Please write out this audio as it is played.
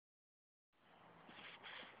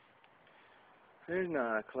There's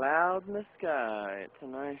not a cloud in the sky. It's a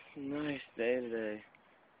nice day today.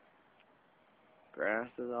 Grass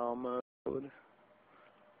is all mowed.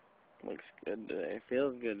 Looks good today.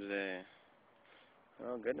 Feels good today.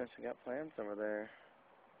 Oh goodness, I got plants over there.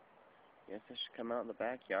 Guess I should come out in the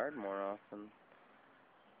backyard more often.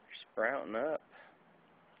 They're sprouting up.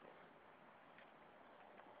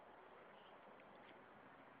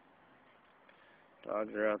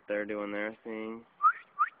 Dogs are out there doing their thing.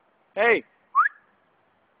 Hey!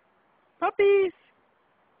 Puppies!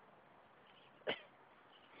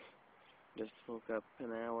 Just woke up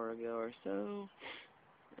an hour ago or so,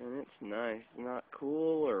 and it's nice. It's not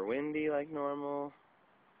cool or windy like normal.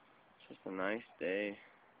 It's just a nice day.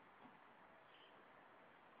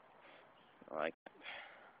 I like it.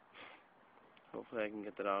 Hopefully I can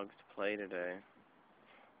get the dogs to play today.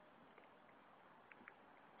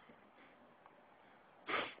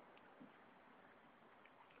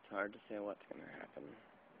 It's hard to say what's going to happen.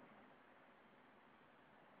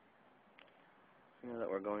 I know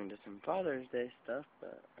that we're going to some Father's Day stuff,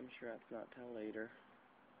 but I'm sure that's not till later.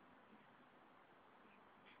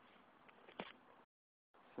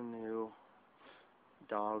 It's a new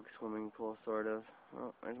dog swimming pool, sort of.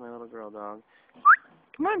 Oh, there's my little girl dog.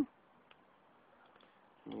 Come on!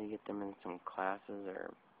 I need to get them in some classes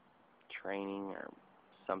or training or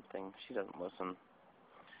something. She doesn't listen.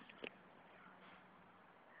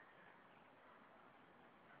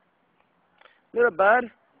 Little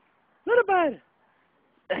bud! Little bud!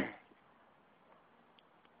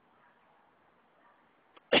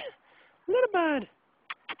 Little bud!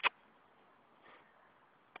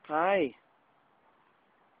 Hi.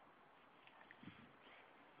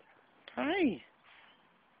 Hi.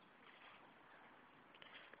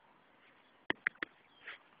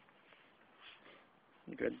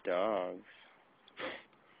 Good dogs.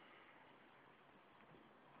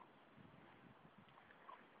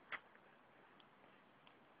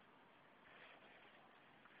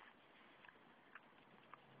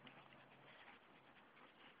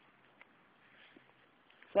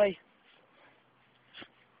 Play.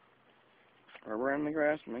 Rub around the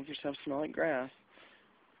grass and make yourself smell like grass.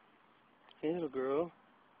 Hey, little girl.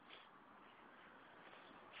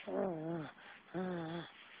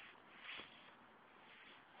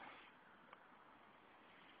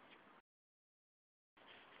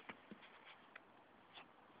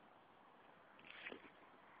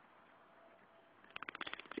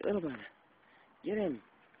 Get little bud. Get him.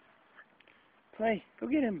 Play. Go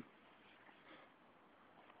get him.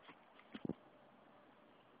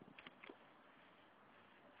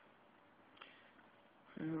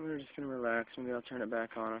 We're just going to relax. Maybe I'll turn it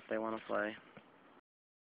back on if they want to play.